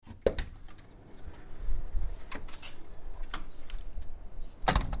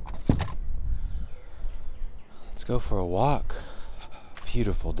go for a walk.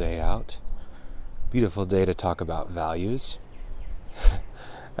 Beautiful day out. Beautiful day to talk about values.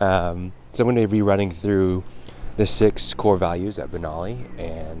 So I'm going to be running through the 6 core values at Benali.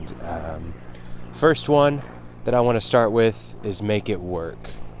 And first one that I want to start with is make it work.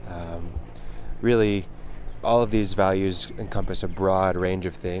 Really, all of these values encompass a broad range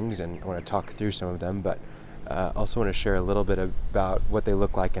of things, and I want to talk through some of them, but also want to share a little bit about what they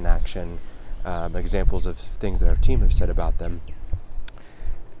look like in action, examples of things that our team have said about them.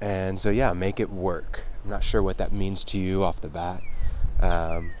 And so, make it work. I'm not sure what that means to you off the bat,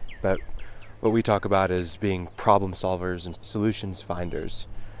 but what we talk about is being problem solvers and solutions finders.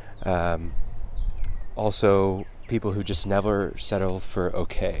 Also, people who just never settle for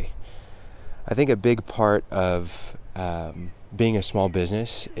okay. I think a big part of being a small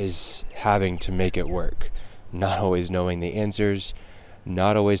business is having to make it work, not always knowing the answers,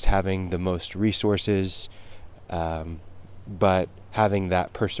 not always having the most resources, but having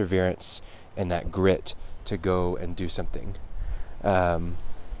that perseverance and that grit to go and do something. I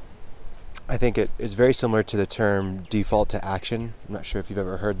think it is very similar to the term default to action. I'm not sure if you've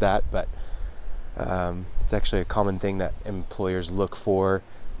ever heard that, but it's actually a common thing that employers look for.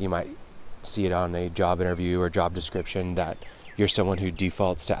 You might see it on a job interview or job description that you're someone who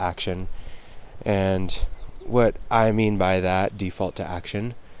defaults to action. And what I mean by that, default to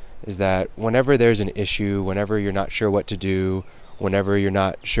action, is that whenever there's an issue, whenever you're not sure what to do, whenever you're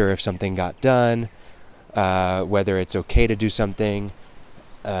not sure if something got done, whether it's okay to do something,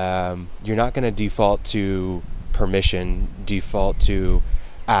 you're not going to default to permission, default to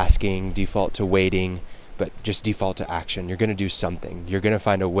asking, default to waiting, but just default to action. You're going to do something. You're going to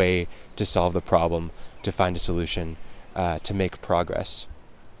find a way to solve the problem, to find a solution, to make progress.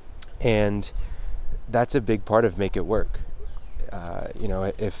 And that's a big part of make it work.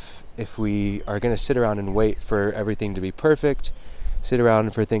 If we are going to sit around and wait for everything to be perfect, sit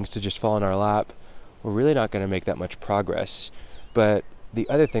around for things to just fall in our lap, we're really not going to make that much progress. But the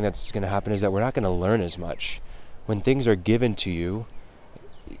other thing that's going to happen is that we're not going to learn as much. When things are given to you,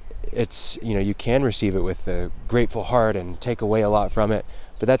 it's, you can receive it with a grateful heart and take away a lot from it,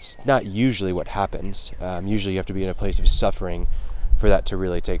 but that's not usually what happens. Usually you have to be in a place of suffering for that to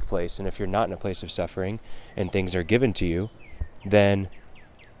really take place. And if you're not in a place of suffering and things are given to you, then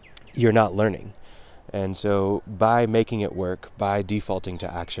you're not learning. And so by making it work, by defaulting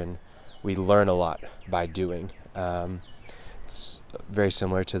to action, we learn a lot by doing. It's very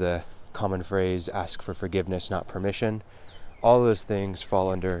similar to the common phrase, ask for forgiveness, not permission. All those things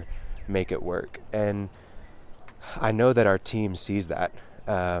fall under make it work. And I know that our team sees that.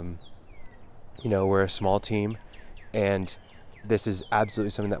 We're a small team, and this is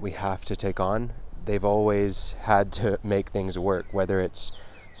absolutely something that we have to take on. They've always had to make things work, whether it's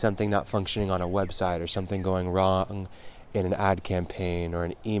something not functioning on a website or something going wrong in an ad campaign, or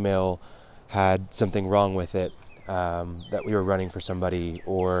an email had something wrong with it that we were running for somebody,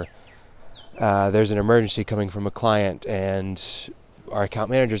 or there's an emergency coming from a client and our account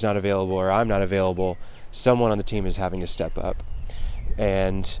manager's not available, or I'm not available. Someone on the team is having to step up.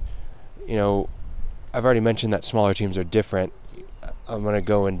 And, I've already mentioned that smaller teams are different. I'm going to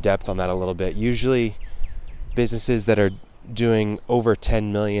go in depth on that a little bit. Usually businesses that are doing over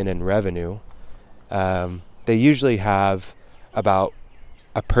 10 million in revenue, they usually have about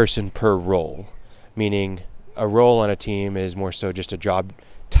a person per role, meaning a role on a team is more so just a job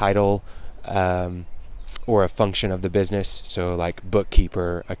title, or a function of the business. So like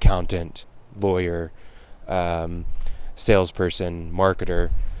bookkeeper, accountant, lawyer, salesperson, marketer,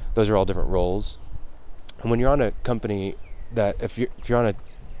 those are all different roles. And when you're on a company that, if you're on a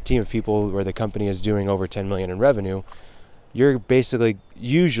team of people where the company is doing over 10 million in revenue, you're basically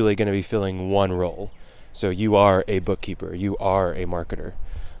usually going to be filling one role. So you are a bookkeeper, you are a marketer.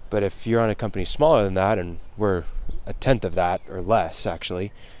 But if you're on a company smaller than that, and we're a tenth of that or less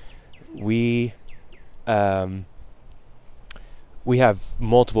actually, we have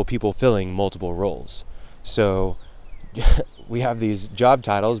multiple people filling multiple roles. So we have these job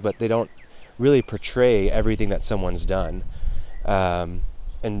titles, but they don't really portray everything that someone's done.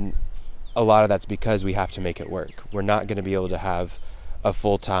 And a lot of that's because we have to make it work. We're not going to be able to have a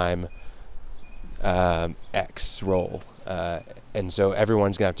full-time X role. And so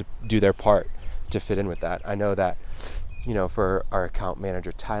everyone's going to have to do their part to fit in with that. I know that, for our account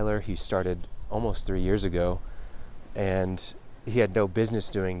manager, Tyler, he started almost 3 years ago, and he had no business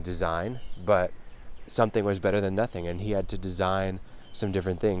doing design, but something was better than nothing. And he had to design some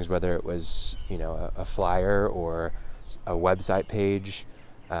different things, whether it was, a flyer or a website page.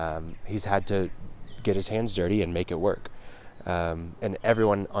 He's had to get his hands dirty and make it work. And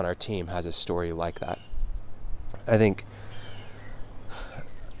everyone on our team has a story like that. I think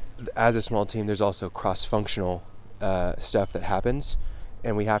as a small team, there's also cross-functional stuff that happens,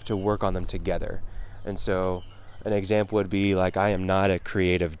 and we have to work on them together. And so an example would be like, I am not a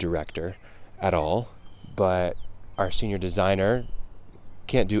creative director at all, but our senior designer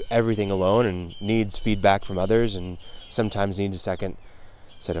can't do everything alone and needs feedback from others, and sometimes needs a second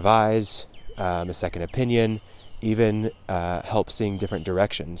set of eyes, a second opinion, even help seeing different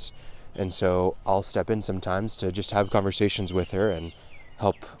directions. And so I'll step in sometimes to just have conversations with her and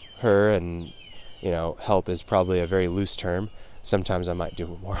help her, and help is probably a very loose term. Sometimes I might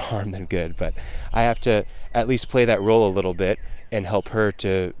do more harm than good, but I have to at least play that role a little bit and help her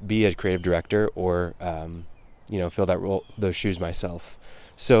to be a creative director, or fill that role, those shoes myself.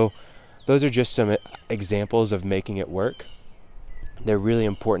 So those are just some examples of making it work. They're really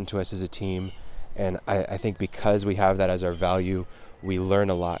important to us as a team, and I think because we have that as our value, we learn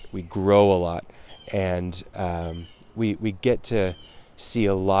a lot, we grow a lot, and we get to see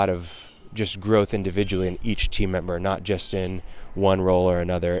a lot of just growth individually in each team member, not just in one role or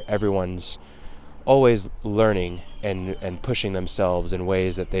another. Everyone's always learning and pushing themselves in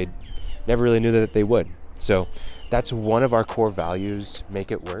ways that they never really knew that they would. So that's one of our core values,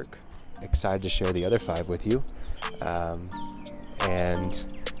 make it work. Excited to share the other 5 with you.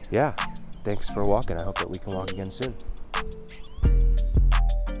 And yeah, thanks for walking. I hope that we can walk again soon.